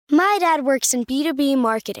My dad works in B2B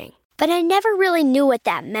marketing, but I never really knew what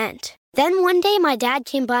that meant. Then one day my dad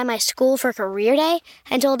came by my school for career day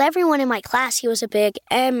and told everyone in my class he was a big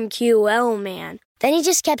MQL man. Then he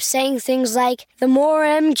just kept saying things like, the more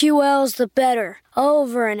MQLs, the better,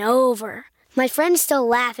 over and over. My friends still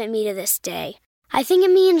laugh at me to this day. I think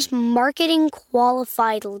it means marketing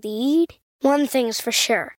qualified lead. One thing's for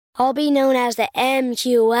sure, I'll be known as the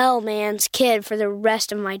MQL man's kid for the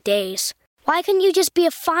rest of my days. Why couldn't you just be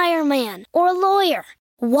a fireman or a lawyer?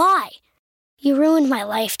 Why? You ruined my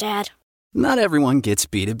life, Dad. Not everyone gets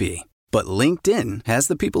B2B, but LinkedIn has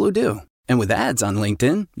the people who do. And with ads on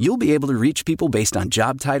LinkedIn, you'll be able to reach people based on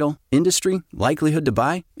job title, industry, likelihood to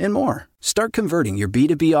buy, and more. Start converting your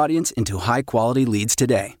B2B audience into high-quality leads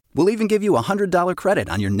today. We'll even give you a $100 credit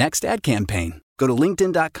on your next ad campaign. Go to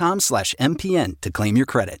linkedin.com/MPN to claim your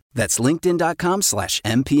credit. That's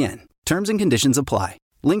linkedin.com/MPN. Terms and conditions apply.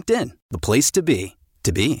 LinkedIn, the place to be,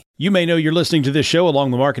 to be. You may know you're listening to this show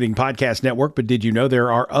along the Marketing Podcast Network, but did you know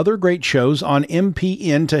there are other great shows on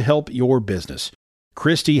MPN to help your business?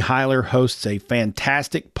 Christy Heiler hosts a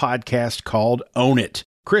fantastic podcast called Own It.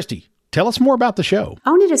 Christy, tell us more about the show.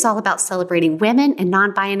 Own It is all about celebrating women and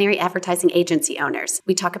non-binary advertising agency owners.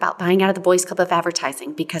 We talk about buying out of the Boys Club of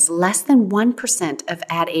Advertising because less than 1% of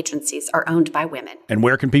ad agencies are owned by women. And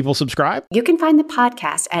where can people subscribe? You can find the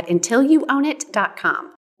podcast at untilyouownit.com.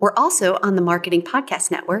 We're also on the Marketing Podcast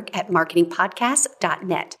Network at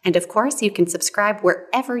marketingpodcast.net. And of course, you can subscribe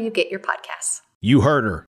wherever you get your podcasts. You heard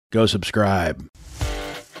her. Go subscribe.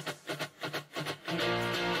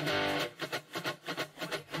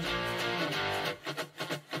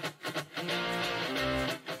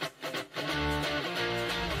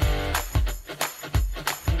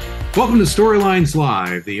 Welcome to Storylines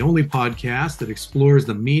Live, the only podcast that explores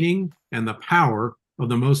the meaning and the power of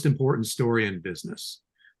the most important story in business.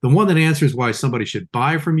 The one that answers why somebody should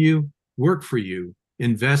buy from you, work for you,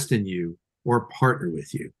 invest in you, or partner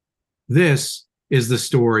with you. This is the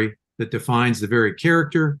story that defines the very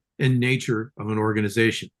character and nature of an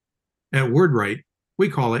organization. At WordWrite, we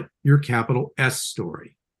call it your capital S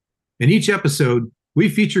story. In each episode, we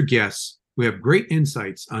feature guests who have great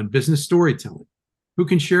insights on business storytelling, who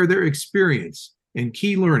can share their experience and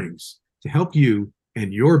key learnings to help you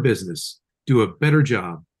and your business do a better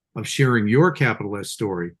job of sharing your capital S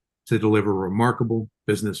story to deliver remarkable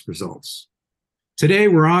business results. Today,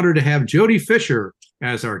 we're honored to have Jody Fisher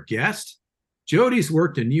as our guest. Jody's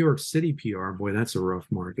worked in New York City PR, boy, that's a rough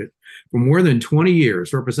market, for more than 20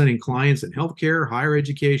 years, representing clients in healthcare, higher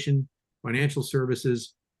education, financial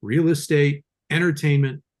services, real estate,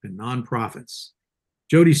 entertainment, and nonprofits.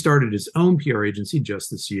 Jody started his own PR agency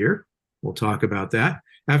just this year. We'll talk about that.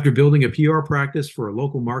 After building a PR practice for a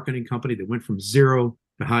local marketing company that went from zero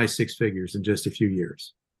to high six figures in just a few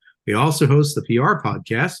years. He also hosts the PR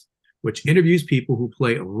podcast, which interviews people who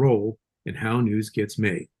play a role in how news gets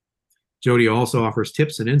made. Jody also offers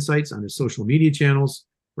tips and insights on his social media channels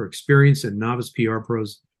for experienced and novice PR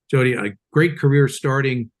pros. Jody, a great career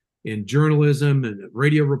starting in journalism and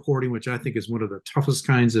radio reporting, which I think is one of the toughest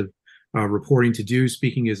kinds of reporting to do,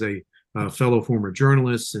 speaking as a fellow former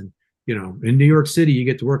journalist. And, you know, in New York City, you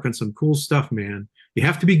get to work on some cool stuff, man. You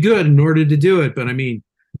have to be good in order to do it. But I mean,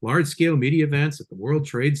 large scale media events at the World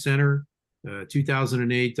Trade Center,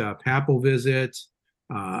 2008 Papal visit,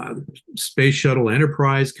 Space Shuttle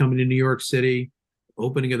Enterprise coming to New York City,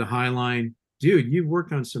 opening of the High Line. Dude, you've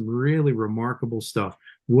worked on some really remarkable stuff.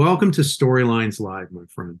 Welcome to Storylines Live, my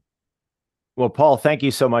friend. Well, Paul, thank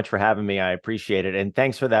you so much for having me. I appreciate it. And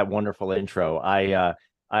thanks for that wonderful intro. I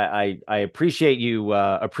appreciate you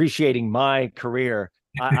appreciating my career.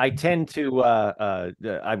 I tend to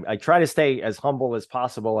I try to stay as humble as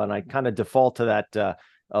possible, and I kind of default to that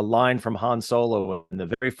a line from Han Solo in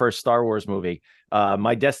the very first Star Wars movie.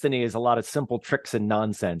 My destiny is a lot of simple tricks and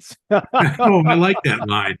nonsense. Oh, I like that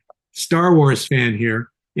line. Star Wars fan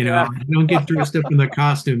here. You know, I don't get dressed up in the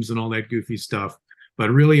costumes and all that goofy stuff, but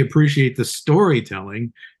really appreciate the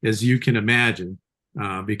storytelling, as you can imagine.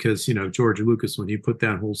 Because, you know, George Lucas, when he put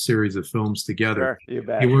that whole series of films together, he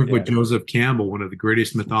worked with Joseph Campbell, one of the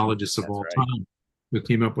greatest mythologists of all time, who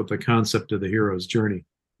came up with the concept of the hero's journey.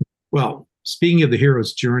 Well, speaking of the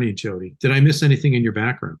hero's journey, Jody, did I miss anything in your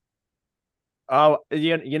background? Oh,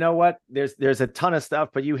 you know what? There's a ton of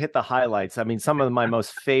stuff, but you hit the highlights. I mean, some of my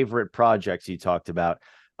most favorite projects you talked about,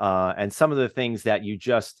 and some of the things that you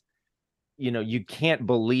just, you know, you can't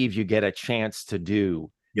believe you get a chance to do.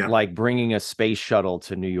 Yeah. Like bringing a space shuttle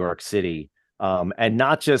to New York City, and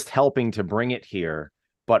not just helping to bring it here,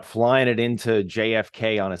 but flying it into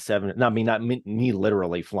JFK on a seven. No, I mean, not me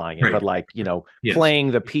literally flying it, Right. but like, Yes.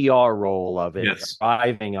 playing the PR role of it, Yes.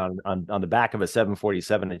 arriving on the back of a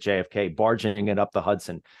 747 at JFK, barging it up the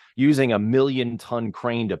Hudson, using a 1,000,000-ton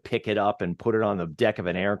crane to pick it up and put it on the deck of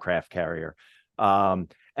an aircraft carrier. And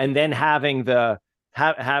then having the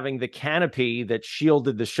canopy that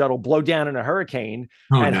shielded the shuttle blow down in a hurricane,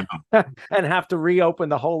 and have to reopen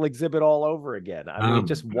the whole exhibit all over again. I mean,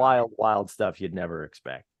 just wild stuff you'd never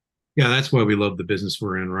expect. Yeah, that's why we love the business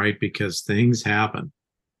we're in, right? Because things happen,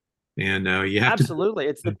 and you have absolutely.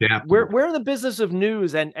 It's adapt. We're in the business of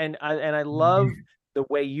news, and I love the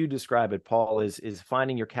way you describe it, Paul. Is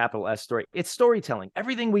finding your capital S story. It's storytelling.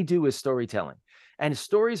 Everything we do is storytelling, and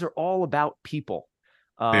stories are all about people.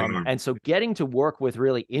 And so getting to work with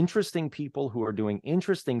really interesting people who are doing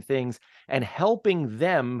interesting things and helping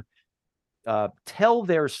them tell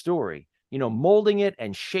their story, molding it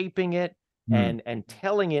and shaping it and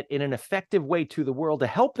telling it in an effective way to the world to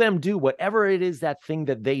help them do whatever it is, that thing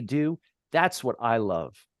that they do. That's what I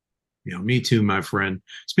love. Me too, my friend.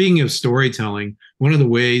 Speaking of storytelling, one of the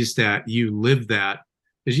ways that you live that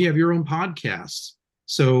is you have your own podcast.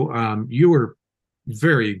 So you were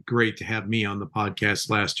very great to have me on the podcast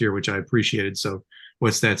last year, which I appreciated. So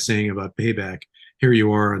what's that saying about payback? Here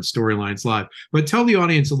you are on Storylines Live. But tell the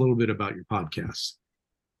audience a little bit about your podcast.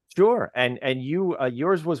 Sure. And you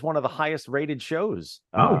yours was one of the highest rated shows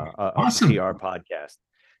awesome. of the PR podcast.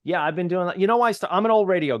 Yeah, I've been doing that. I'm an old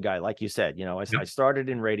radio guy, like you said. I started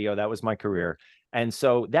in radio. That was my career. And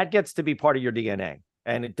so that gets to be part of your DNA,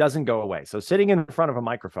 and it doesn't go away. So sitting in front of a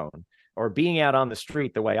microphone or being out on the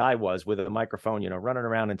street the way I was with a microphone, running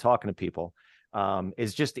around and talking to people,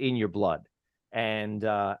 is just in your blood. And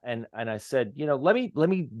I said, let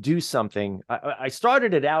me do something. I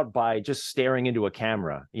started it out by just staring into a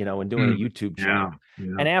camera, and doing a YouTube channel.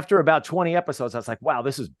 Yeah. And after about 20 episodes, I was like, wow,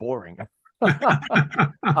 this is boring.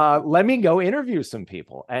 Let me go interview some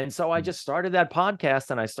people. And so I just started that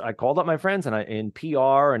podcast, and I called up my friends and in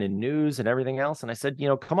PR and in news and everything else. And I said,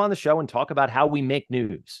 come on the show and talk about how we make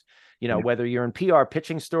news. Whether you're in PR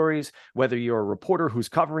pitching stories, whether you're a reporter who's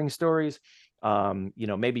covering stories,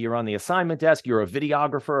 maybe you're on the assignment desk, you're a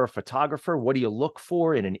videographer or a photographer. What do you look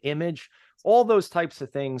for in an image? All those types of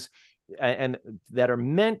things, and that are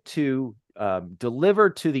meant to deliver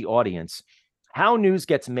to the audience how news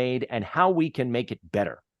gets made and how we can make it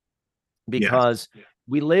better. Because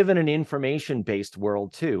we live in an information-based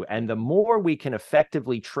world too. And the more we can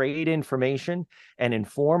effectively trade information and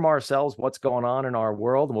inform ourselves what's going on in our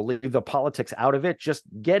world, and we'll leave the politics out of it, just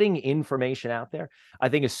getting information out there, I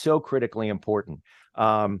think is so critically important.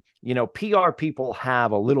 PR people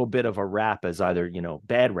have a little bit of a rap as either,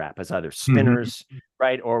 bad rap as either spinners,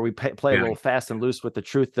 right? Or we play a little fast and loose with the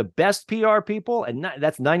truth. The best PR people, and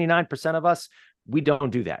that's 99% of us, we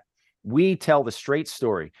don't do that. We tell the straight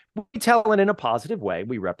story. We tell it in a positive way.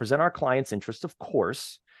 We represent our client's interest, of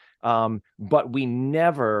course, but we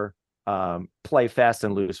never play fast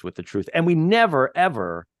and loose with the truth. And we never,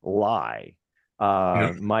 ever lie.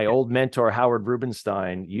 My old mentor, Howard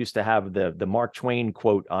Rubenstein, used to have the Mark Twain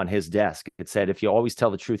quote on his desk. It said, if you always tell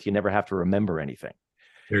the truth, you never have to remember anything.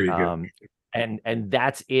 There you go. And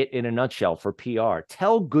that's it in a nutshell for PR.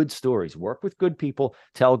 Tell good stories. Work with good people.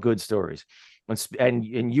 Tell good stories. And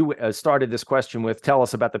you started this question with, tell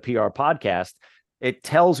us about the PR podcast. It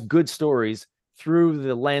tells good stories through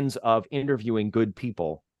the lens of interviewing good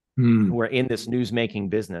people who are in this news-making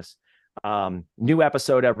business. New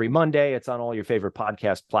episode every Monday. It's on all your favorite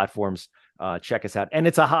podcast platforms. Check us out. And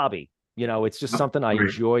it's a hobby. It's just something I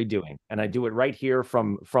enjoy doing. And I do it right here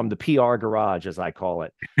from the PR garage, as I call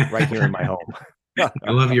it, right here in my home.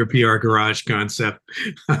 I love your PR garage concept.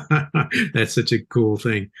 That's such a cool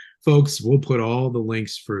thing. Folks, we'll put all the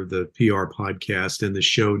links for the PR podcast in the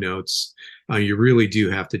show notes. You really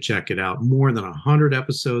do have to check it out. More than 100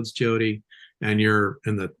 episodes, Jody, and you're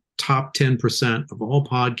in the top 10% of all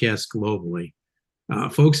podcasts globally.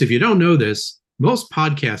 Folks, if you don't know this, most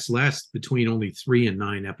podcasts last between only 3 and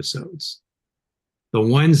 9 episodes. The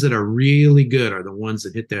ones that are really good are the ones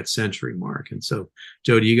that hit that century mark. And so,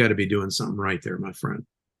 Jody, you got to be doing something right there, my friend.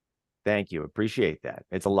 Thank you. Appreciate that.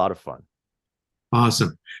 It's a lot of fun.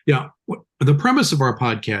 Awesome. Yeah. The premise of our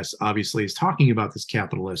podcast, obviously, is talking about this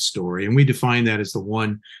capital S story. And we define that as the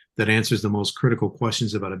one that answers the most critical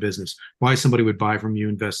questions about a business. Why somebody would buy from you,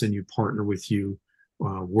 invest in you, partner with you,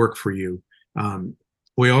 work for you.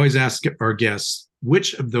 We always ask our guests,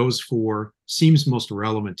 which of those 4 seems most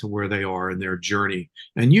relevant to where they are in their journey?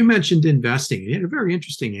 And you mentioned investing. You had a very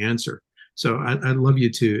interesting answer. So I'd love you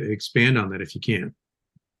to expand on that if you can.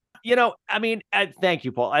 Thank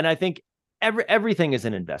you, Paul. And I think everything is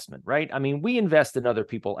an investment, right? I mean, we invest in other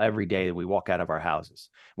people every day that we walk out of our houses.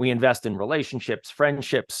 We invest in relationships,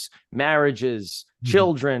 friendships, marriages,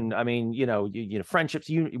 children. I mean, friendships,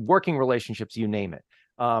 working relationships, you name it.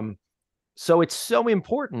 So it's so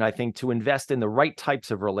important, I think, to invest in the right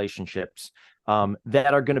types of relationships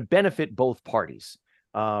that are going to benefit both parties.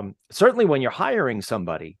 Certainly when you're hiring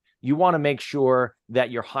somebody, you want to make sure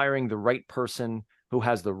that you're hiring the right person who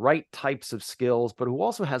has the right types of skills, but who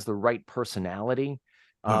also has the right personality,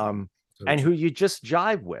 and who you just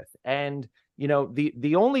jive with. And,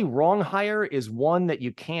 the only wrong hire is one that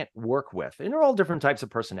you can't work with. And they're all different types of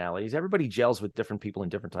personalities. Everybody gels with different people in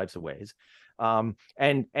different types of ways. And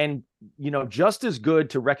just as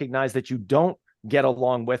good to recognize that you don't get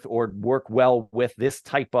along with or work well with this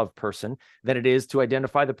type of person than it is to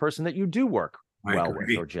identify the person that you do work well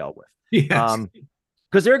with or gel with. Yes.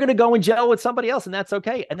 Because they're going to go and gel with somebody else, and that's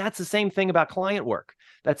okay. And that's the same thing about client work.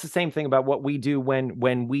 That's the same thing about what we do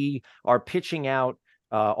when we are pitching out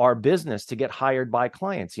our business to get hired by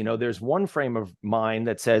clients. There's one frame of mind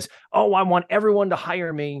that says, oh, I want everyone to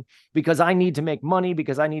hire me because I need to make money,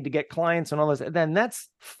 because I need to get clients and all this. And then that's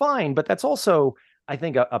fine. But that's also, I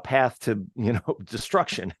think, a path to,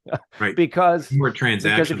 destruction. Right. because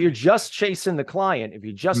if you're just chasing the client, if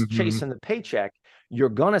you're just chasing the paycheck, you're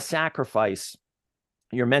going to sacrifice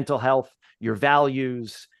your mental health, your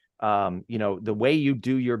values, the way you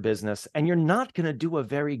do your business, and you're not going to do a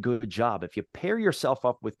very good job. If you pair yourself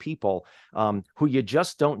up with people who you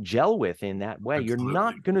just don't gel with in that way, Absolutely. You're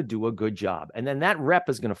not going to do a good job. And then that rep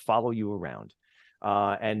is going to follow you around.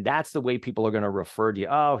 And that's the way people are going to refer to you.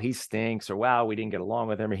 Oh, he stinks, or wow, we didn't get along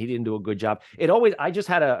with him, or he didn't do a good job. I just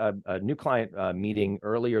had a new client meeting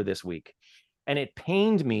earlier this week, and it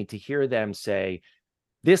pained me to hear them say,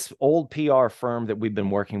 this old PR firm that we've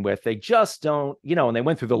been working with, they just don't, and they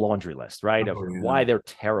went through the laundry list, right, of why they're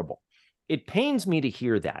terrible. It pains me to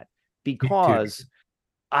hear that, because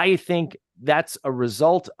I think that's a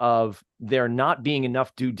result of there not being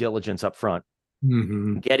enough due diligence up front,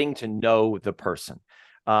 getting to know the person.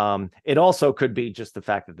 It also could be just the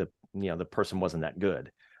fact that the person wasn't that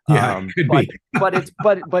good. Could be.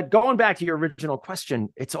 but going back to your original question,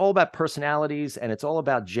 it's all about personalities, and it's all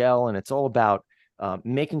about gel, and it's all about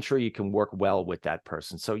making sure you can work well with that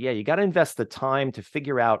person. So yeah, you got to invest the time to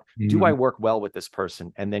figure out, do I work well with this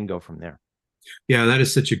person, and then go from there. Yeah, that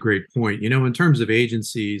is such a great point. In terms of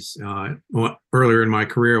agencies, earlier in my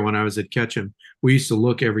career when I was at Ketchum, we used to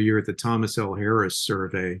look every year at the Thomas L. Harris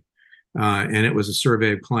survey, and it was a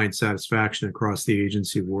survey of client satisfaction across the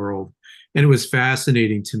agency world. And it was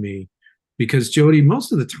fascinating to me because, Jody,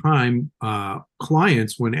 most of the time,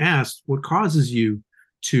 clients, when asked what causes you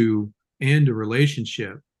to end a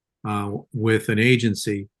relationship with an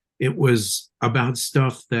agency, it was about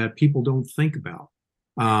stuff that people don't think about.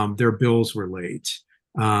 Their bills were late.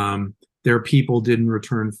 Their people didn't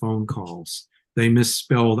return phone calls. They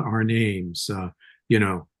misspelled our names.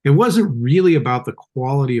 It wasn't really about the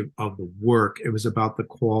quality of the work. It was about the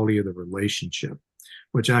quality of the relationship,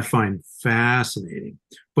 which I find fascinating.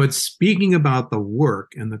 But speaking about the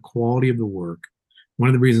work and the quality of the work, one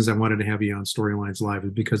of the reasons I wanted to have you on Storylines Live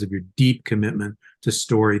is because of your deep commitment to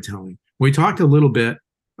storytelling. We talked a little bit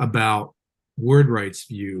about WordWrite's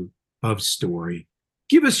view of story.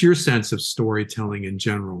 Give us your sense of storytelling in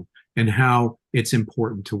general and how it's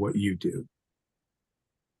important to what you do.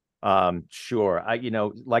 Sure.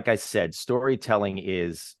 Like I said, storytelling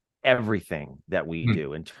is everything that we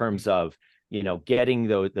do in terms of, getting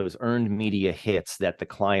those earned media hits that the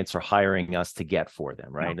clients are hiring us to get for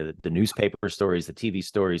them, right? The newspaper stories, the TV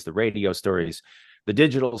stories, the radio stories, the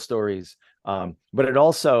digital stories. But it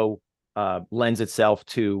also lends itself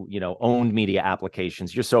to, owned media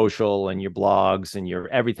applications, your social and your blogs and your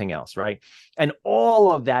everything else, right? And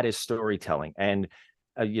all of that is storytelling. And,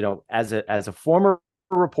 as a former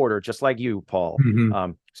reporter, just like you, Paul,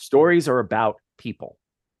 stories are about people.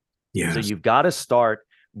 Yes. So you've got to start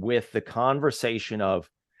with the conversation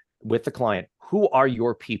with the client. Who are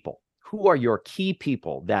your people? Who are your key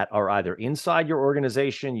people that are either inside your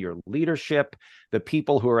organization, your leadership, the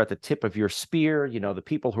people who are at the tip of your spear, the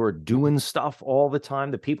people who are doing stuff all the time,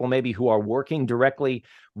 the people maybe who are working directly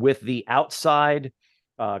with the outside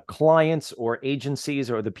clients or agencies,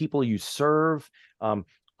 or the people you serve.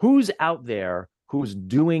 Who's out there who's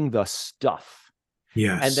doing the stuff?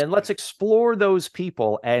 Yes. And then let's explore those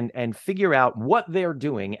people and figure out what they're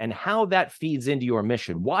doing and how that feeds into your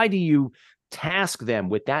mission. Why do you task them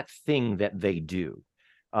with that thing that they do?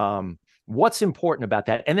 What's important about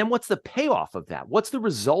that? And then what's the payoff of that? What's the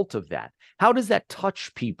result of that? How does that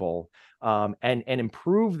touch people and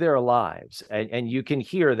improve their lives? And you can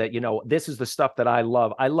hear that, this is the stuff that I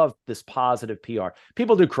love. I love this positive PR.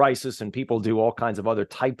 People do crisis and people do all kinds of other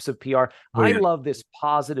types of PR. I love this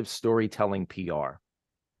positive storytelling PR.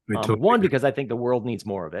 One, because I think the world needs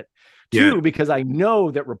more of it. Two, because I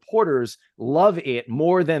know that reporters love it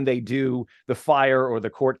more than they do the fire or the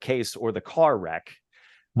court case or the car wreck.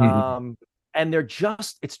 And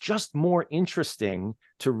it's just more interesting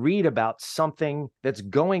to read about something that's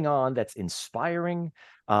going on, that's inspiring,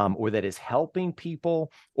 or that is helping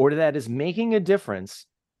people, or that is making a difference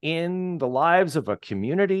in the lives of a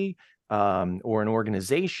community, or an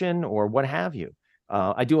organization, or what have you.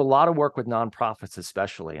 I do a lot of work with nonprofits,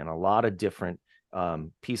 especially, and a lot of different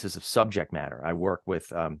pieces of subject matter. I work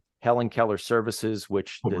with Helen Keller Services,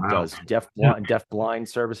 which does deaf blind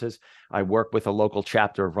services. I work with a local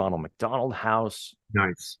chapter of Ronald McDonald House.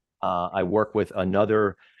 Nice. I work with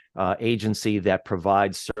another agency that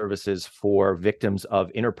provides services for victims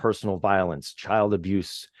of interpersonal violence, child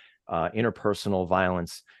abuse, interpersonal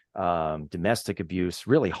violence, domestic abuse,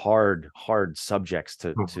 really hard subjects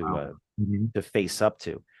to face up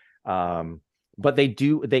to. But they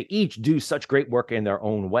each do such great work in their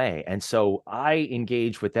own way. And so I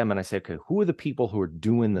engage with them and I say, okay, who are the people who are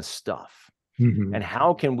doing the stuff? And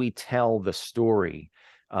how can we tell the story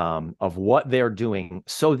of what they're doing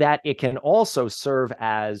so that it can also serve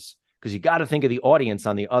as, because you got to think of the audience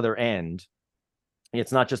on the other end.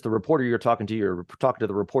 It's not just the reporter you're talking to, you're talking to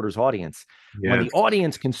the reporter's audience. When the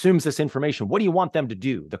audience consumes this information, what do you want them to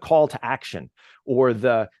do? The call to action or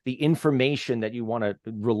the information that you want to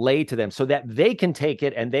relay to them so that they can take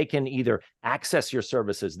it and they can either access your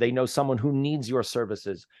services. They know someone who needs your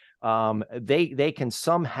services. They can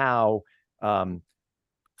somehow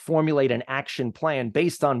formulate an action plan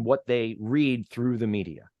based on what they read through the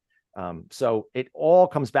media. So it all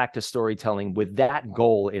comes back to storytelling with that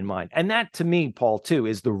goal in mind. And that, to me, Paul, too,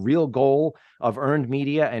 is the real goal of earned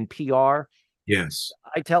media and PR. Yes.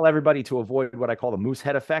 I tell everybody to avoid what I call the moose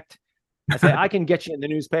head effect. I say, I can get you in the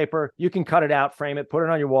newspaper. You can cut it out, frame it, put it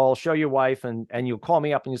on your wall, show your wife, and you'll call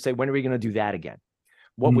me up and you say, when are we going to do that again?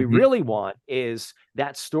 What we really want is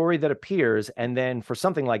that story that appears. And then for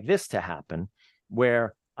something like this to happen,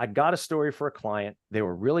 where I got a story for a client. They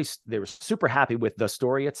were super happy with the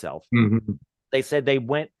story itself. They said they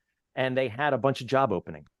went and they had a bunch of job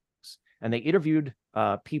openings and they interviewed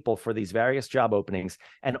people for these various job openings.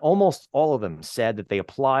 And almost all of them said that they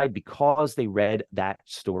applied because they read that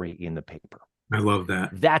story in the paper. I love that.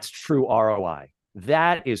 That's true ROI.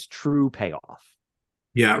 That is true payoff.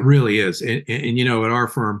 Yeah, it really is. And at our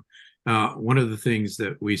firm, one of the things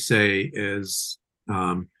that we say is,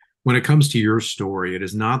 when it comes to your story, it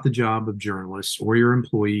is not the job of journalists or your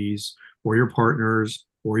employees or your partners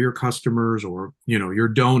or your customers or, your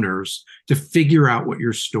donors to figure out what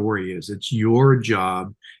your story is. It's your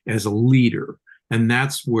job as a leader. And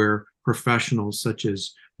that's where professionals such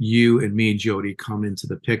as you and me, Jody, come into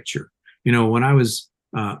the picture. When I was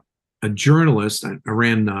a journalist, I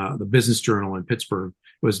ran the Business Journal in Pittsburgh.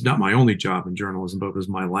 It was not my only job in journalism, but it was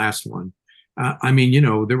my last one.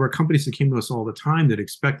 There were companies that came to us all the time that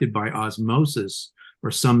expected by osmosis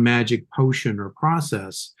or some magic potion or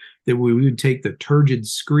process that we would take the turgid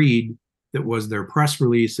screed that was their press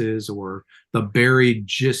releases or the buried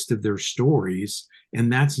gist of their stories.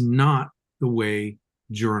 And that's not the way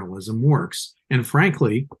journalism works. And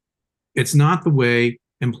frankly, it's not the way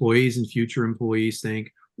employees and future employees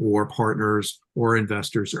think, or partners or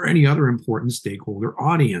investors or any other important stakeholder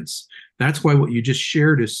audience. That's why what you just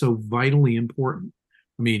shared is so vitally important.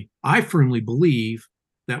 I firmly believe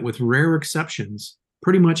that with rare exceptions,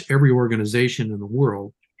 pretty much every organization in the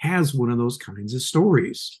world has one of those kinds of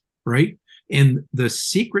stories, right? And the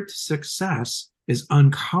secret to success is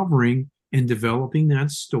uncovering and developing that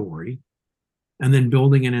story and then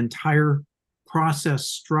building an entire process,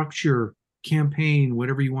 structure, campaign,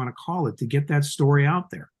 whatever you want to call it, to get that story out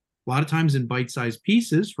there. A lot of times in bite-sized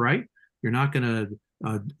pieces, right? You're not going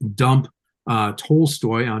to dump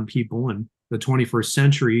Tolstoy on people in the 21st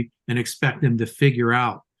century and expect them to figure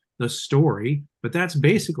out the story, but that's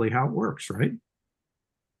basically how it works, right?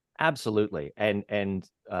 Absolutely. And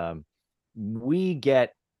we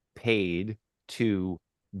get paid to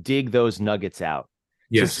dig those nuggets out.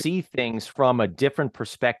 Yes. To see things from a different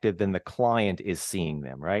perspective than the client is seeing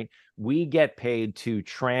them, right? We get paid to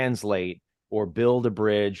translate or build a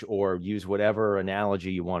bridge or use whatever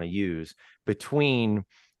analogy you want to use between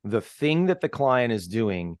the thing that the client is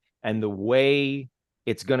doing and the way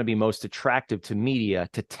it's going to be most attractive to media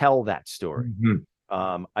to tell that story.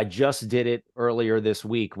 I just did it earlier this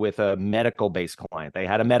week with a medical-based client. They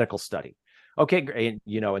had a medical study. Okay, great.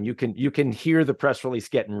 And you can hear the press release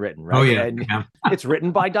getting written, right? Oh, yeah. And it's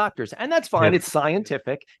written by doctors, and that's fine. Yeah. It's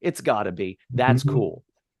scientific. It's got to be. That's cool.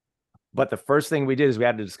 But the first thing we did is we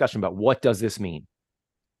had a discussion about what does this mean?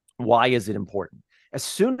 Why is it important? As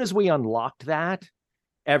soon as we unlocked that,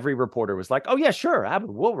 every reporter was like, "Oh yeah, sure,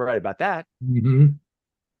 we'll write about that."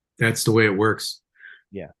 That's the way it works.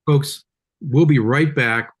 Yeah, folks, we'll be right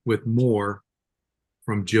back with more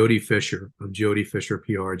from Jody Fisher of Jody Fisher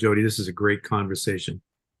PR. Jody, this is a great conversation.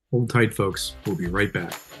 Hold tight, folks. We'll be right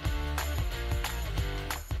back.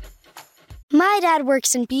 My dad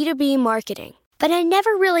works in B2B marketing, but I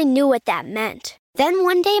never really knew what that meant. Then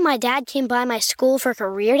one day my dad came by my school for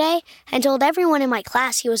career day and told everyone in my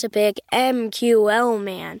class he was a big MQL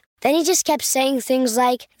man. Then he just kept saying things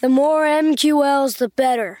like, "The more MQLs, the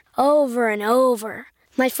better," over and over.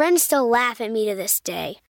 My friends still laugh at me to this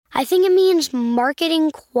day. I think it means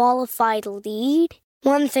marketing qualified lead.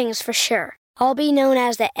 One thing's for sure. I'll be known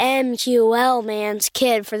as the MQL man's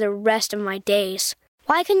kid for the rest of my days.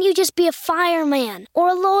 Why couldn't you just be a fireman or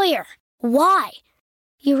a lawyer? Why?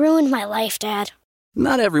 You ruined my life, Dad.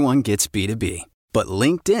 Not everyone gets B2B, but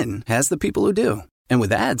LinkedIn has the people who do. And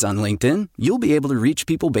with ads on LinkedIn, you'll be able to reach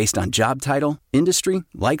people based on job title, industry,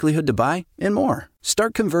 likelihood to buy, and more.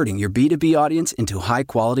 Start converting your B2B audience into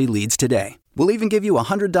high-quality leads today. We'll even give you a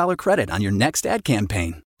 $100 credit on your next ad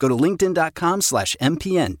campaign. Go to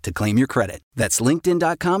linkedin.com/MPN to claim your credit. That's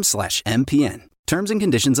linkedin.com/MPN. Terms and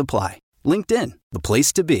conditions apply. LinkedIn, the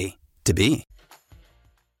place to be, to be.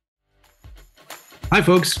 Hi,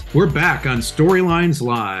 folks. We're back on Storylines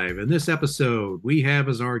Live. In this episode, we have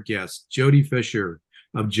as our guest Jody Fisher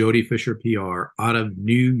of Jody Fisher PR out of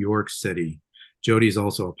New York City. Jody is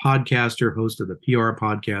also a podcaster, host of the PR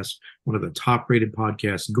podcast, one of the top-rated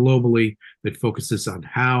podcasts globally that focuses on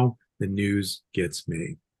how the news gets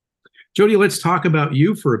made. Jody, let's talk about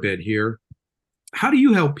you for a bit here. How do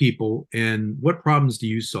you help people, and what problems do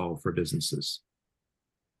you solve for businesses?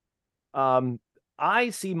 I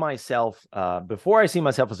see myself, before I see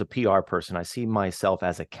myself as a PR person, I see myself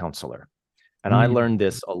as a counselor. And I learned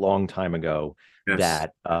this a long time ago,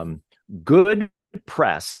 that good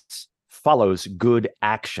press follows good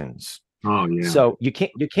actions. Oh, yeah. So you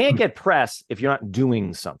can't get press if you're not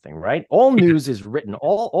doing something, right? All news is written,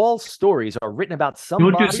 all stories are written about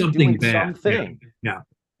somebody Don't do something doing bad. something. Yeah.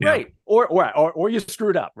 Right. Or you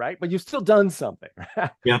screwed up, right? But you've still done something.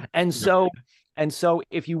 Yeah. And so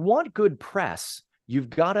if you want good press, you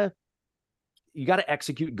got to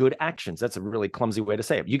execute good actions. That's a really clumsy way to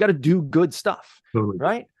say it. You got to do good stuff, Totally.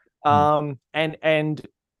 right? And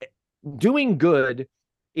doing good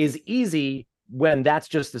is easy when that's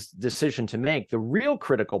just a decision to make. The real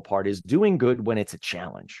critical part is doing good when it's a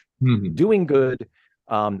challenge. Doing good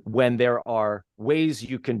when there are ways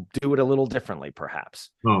you can do it a little differently,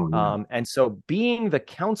 perhaps. And so being the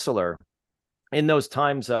counselor in those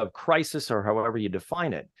times of crisis, or however you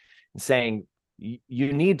define it, and saying,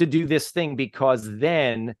 you need to do this thing because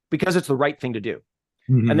it's the right thing to do.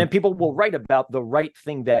 And then people will write about the right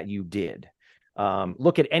thing that you did.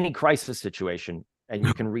 Look at any crisis situation and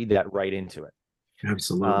you can read that right into it.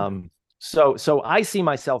 Absolutely. So I see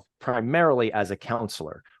myself primarily as a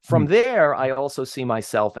counselor. From there, I also see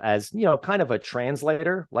myself as, kind of a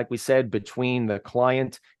translator, like we said, between the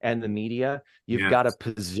client and the media. You've got to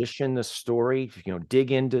position the story,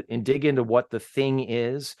 dig into what the thing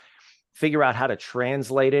is, figure out how to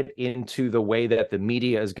translate it into the way that the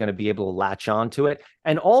media is going to be able to latch onto it.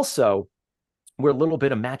 And also, we're a little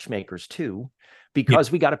bit of matchmakers too,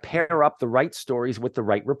 because we got to pair up the right stories with the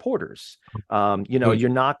right reporters. You're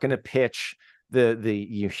not going to pitch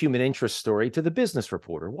the human interest story to the business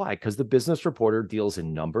reporter. Why? Because the business reporter deals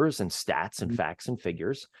in numbers and stats and facts and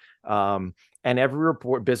figures. And every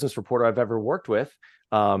business reporter I've ever worked with,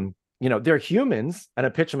 they're humans, and I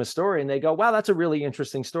pitch them a story and they go, wow, that's a really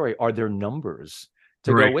interesting story. Are there numbers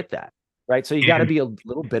to go with that? Right. So you got to be a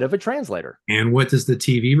little bit of a translator. And what does the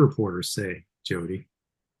TV reporter say, Jody?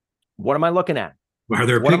 What am I looking at? Are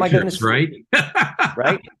there pictures, right?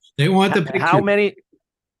 Right. They want the pictures. How many?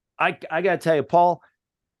 I got to tell you, Paul,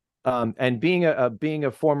 and being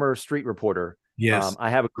a former street reporter, I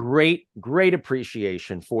have a great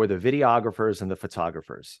appreciation for the videographers and the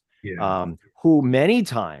photographers. Who many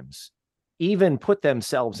times even put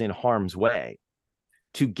themselves in harm's way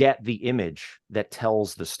to get the image that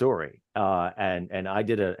tells the story. And I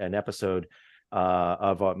did an episode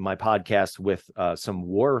of my podcast with some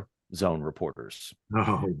war zone reporters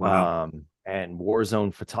and war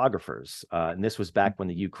zone photographers. And this was back when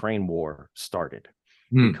the Ukraine war started,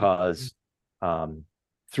 because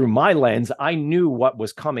through my lens, I knew what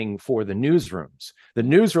was coming for the newsrooms. The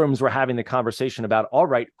newsrooms were having the conversation about, all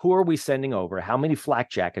right, who are we sending over? How many flak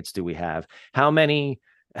jackets do we have? How many,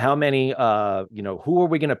 who are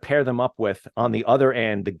we going to pair them up with on the other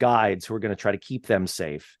end, the guides who are going to try to keep them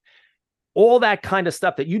safe? All that kind of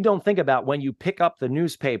stuff that you don't think about when you pick up the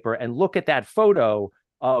newspaper and look at that photo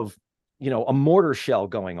of, a mortar shell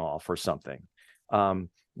going off or something.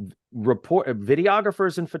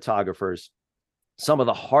 Videographers and photographers, some of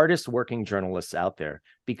the hardest working journalists out there,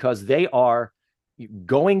 because they are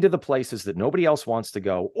going to the places that nobody else wants to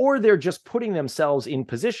go, or they're just putting themselves in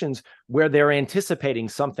positions where they're anticipating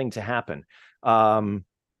something to happen.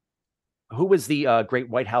 Who was the great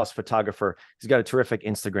White House photographer? He's got a terrific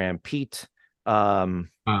Instagram, Pete.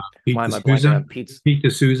 Pete D'Souza. Pete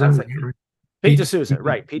D'Souza. Pete D'Souza,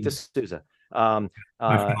 right? Pete D'Souza.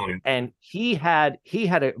 And he had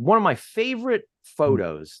one of my favorite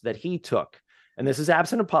photos that he took, and this is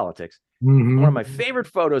absent of politics. Mm-hmm. One of my favorite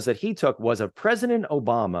photos that he took was of President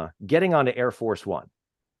Obama getting onto Air Force One.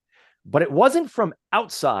 But it wasn't from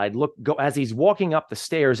outside, as he's walking up the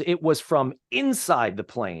stairs. It was from inside the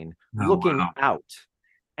plane, looking out.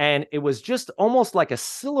 And it was just almost like a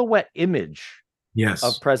silhouette image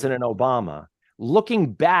of President Obama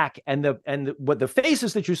looking back. And the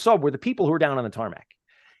faces that you saw were the people who were down on the tarmac.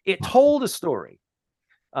 It told a story.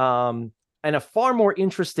 And a far more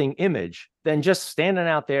interesting image than just standing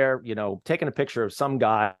out there, taking a picture of some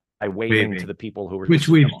guy waving to the people who were, which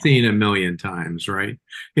we've seen a million times, right?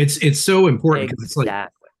 It's so important because it's like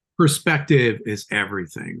perspective is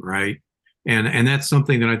everything, right? And that's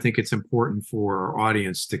something that I think it's important for our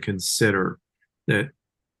audience to consider, that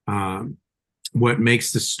what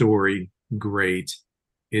makes the story great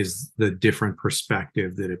is the different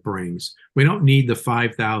perspective that it brings. We don't need the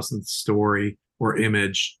 5,000th story or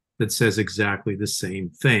image that says exactly the same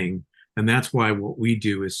thing. And that's why what we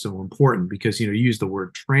do is so important, because, you use the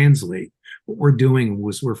word translate. What we're doing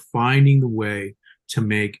was we're finding the way to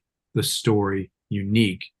make the story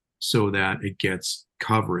unique so that it gets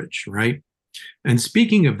coverage, right? And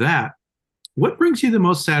speaking of that, what brings you the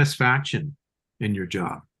most satisfaction in your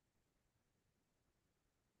job?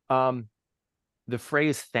 The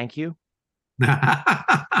phrase, thank you.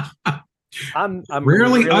 I'm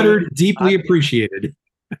rarely uttered, deeply appreciated.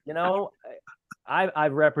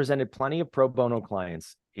 I've represented plenty of pro bono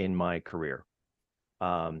clients in my career,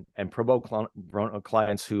 and pro bono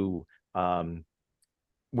clients who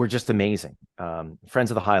were just amazing.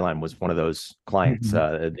 Friends of the Highline was one of those clients,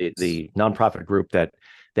 the nonprofit group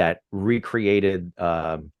that recreated,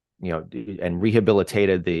 and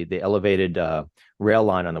rehabilitated the elevated rail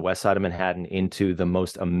line on the west side of Manhattan into the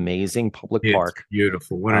most amazing public park.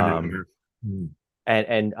 Beautiful. What an honor.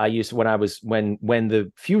 And I used, when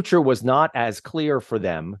the future was not as clear for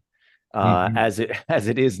them as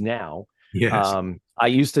it is now. Yes. I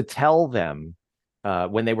used to tell them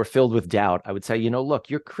when they were filled with doubt, I would say,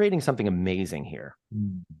 look, you're creating something amazing here.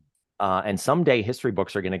 And someday history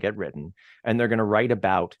books are going to get written, and they're going to write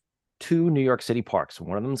about two New York City parks.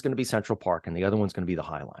 One of them is going to be Central Park, and the other one's going to be the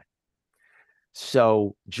High Line.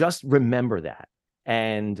 So just remember that.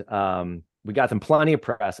 And we got them plenty of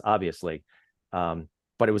press, obviously.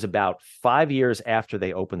 But it was about 5 years after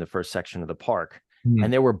they opened the first section of the park,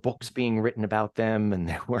 and there were books being written about them, and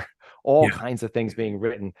there were all kinds of things being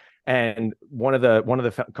written. And one of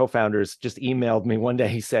the co-founders just emailed me one day.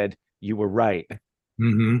 He said, "You were right."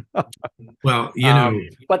 Well,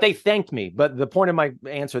 but they thanked me. But the point of my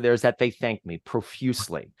answer there is that they thanked me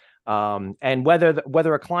profusely. And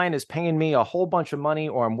whether a client is paying me a whole bunch of money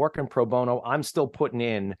or I'm working pro bono, I'm still putting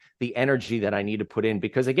in the energy that I need to put in,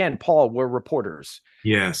 because again, Paul, we're reporters.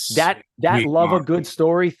 Yes. That love a good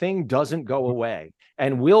story thing doesn't go away,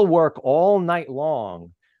 and we'll work all night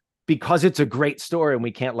long because it's a great story and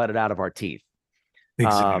we can't let it out of our teeth.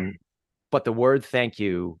 Exactly. But the word thank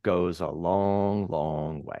you goes a long,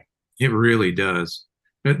 long way. It really does.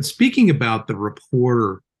 But speaking about the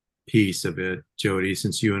reporter piece of it, Jody,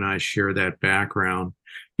 since you and I share that background,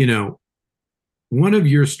 one of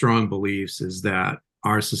your strong beliefs is that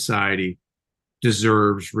our society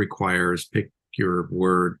requires, pick your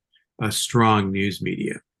word, a strong news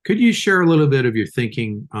media. Could you share a little bit of your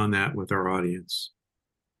thinking on that with our audience?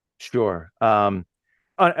 Sure.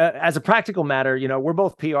 As a practical matter, we're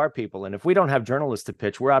both PR people, and if we don't have journalists to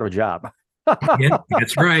pitch, we're out of a job. Yeah,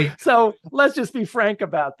 that's right. So let's just be frank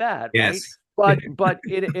about that. Yes. Right? But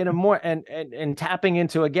in a more and tapping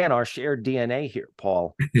into, again, our shared DNA here,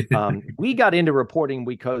 Paul. We got into reporting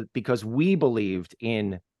because we believed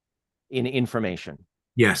in information.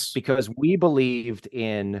 Yes. Because we believed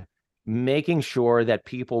in making sure that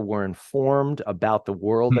people were informed about the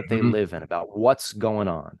world that they live in, about what's going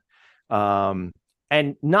on.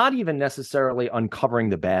 And not even necessarily uncovering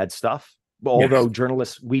the bad stuff. Although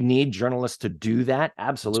we need journalists to do that,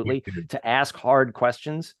 absolutely, to ask hard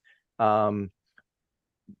questions. And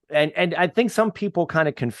I think some people kind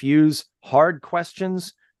of confuse hard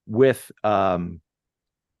questions with being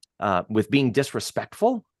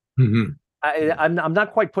disrespectful. I'm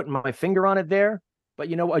not quite putting my finger on it there,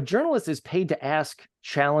 but a journalist is paid to ask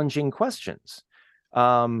challenging questions.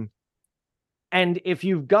 And if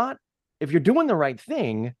you're doing the right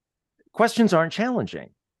thing, questions aren't challenging.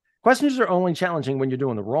 Questions are only challenging when you're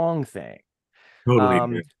doing the wrong thing.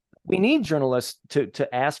 Totally. We need journalists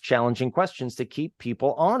to ask challenging questions to keep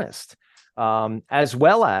people honest, as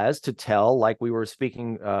well as to tell, like we were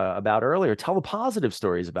speaking about earlier, tell the positive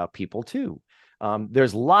stories about people too.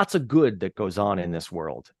 There's lots of good that goes on in this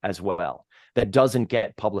world as well that doesn't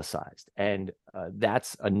get publicized. And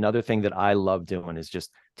that's another thing that I love doing, is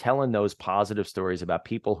just telling those positive stories about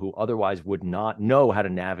people who otherwise would not know how to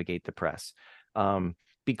navigate the press.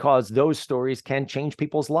 Because those stories can change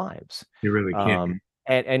people's lives. You really can.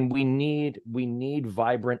 And we need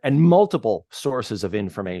vibrant and multiple sources of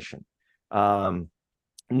information.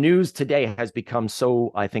 News today has become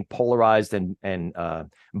so, I think, polarized and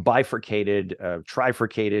bifurcated,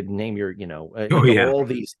 trifurcated, name your, all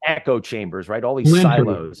these echo chambers, right? All these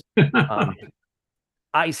silos.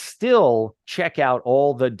 I still check out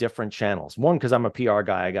all the different channels. One, because I'm a PR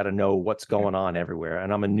guy, I got to know what's going on everywhere.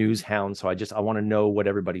 And I'm a news hound, so I want to know what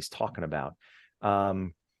everybody's talking about.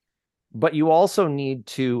 But you also need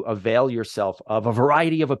to avail yourself of a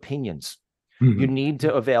variety of opinions. You need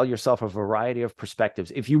to avail yourself of a variety of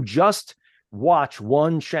perspectives. If you just watch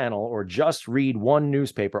one channel or just read one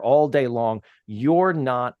newspaper all day long, you're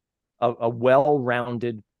not a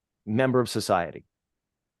well-rounded member of society.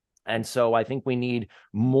 And so I think we need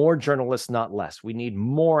more journalists, not less. We need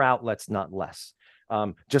more outlets, not less.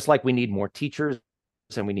 Just like we need more teachers,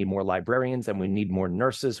 and we need more librarians, and we need more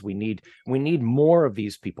nurses. We need more of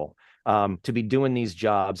these people to be doing these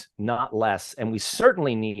jobs, not less. And we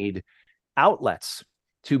certainly need outlets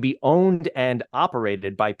to be owned and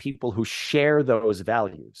operated by people who share those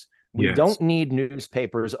values. We don't need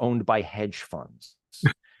newspapers owned by hedge funds.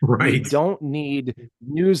 Right. We don't need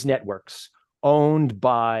news networks owned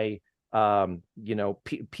by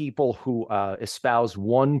people who espouse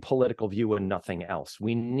one political view and nothing else.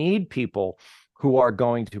 We need people who are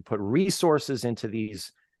going to put resources into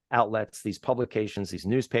these outlets, these publications, these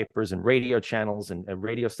newspapers and radio channels and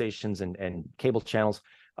radio stations and cable channels,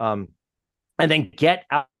 and then get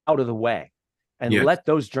out of the way and let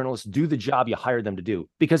those journalists do the job you hired them to do.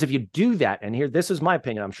 Because if you do that, and this is my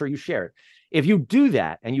opinion, I'm sure you share it. If you do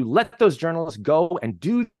that and you let those journalists go and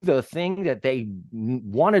do the thing that they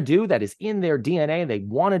want to do, that is in their DNA, they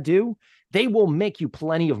want to do, they will make you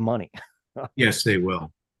plenty of money. Yes, they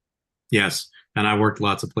will. Yes. And I worked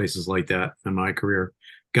lots of places like that in my career.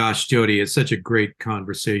 Gosh, Jody, it's such a great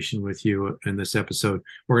conversation with you in this episode.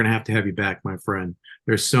 We're going to have you back, my friend.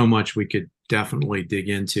 There's so much we could definitely dig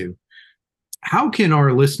into. How can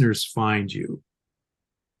our listeners find you?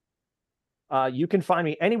 You can find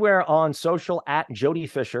me anywhere on social at Jody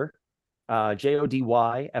Fisher,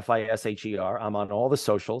 JodyFisher. I'm on all the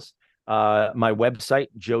socials. My website,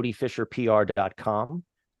 jodyfisherpr.com.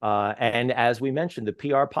 And as we mentioned, the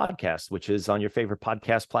PR podcast, which is on your favorite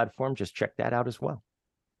podcast platform, just check that out as well.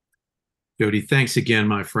 Jody, thanks again,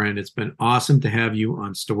 my friend. It's been awesome to have you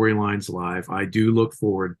on Storylines Live. I do look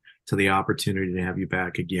forward to the opportunity to have you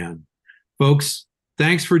back again. Folks,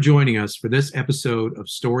 thanks for joining us for this episode of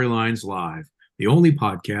Storylines Live, the only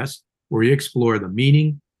podcast where we explore the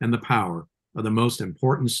meaning and the power of the most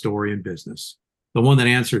important story in business, the one that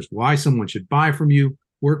answers why someone should buy from you,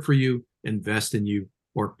 work for you, invest in you,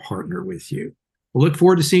 or partner with you. We'll look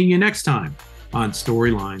forward to seeing you next time on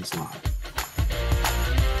Storylines Live.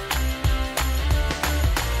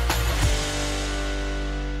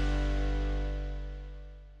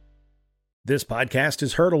 This podcast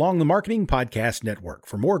is heard along the Marketing Podcast Network.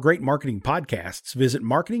 For more great marketing podcasts, visit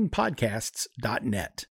marketingpodcasts.net.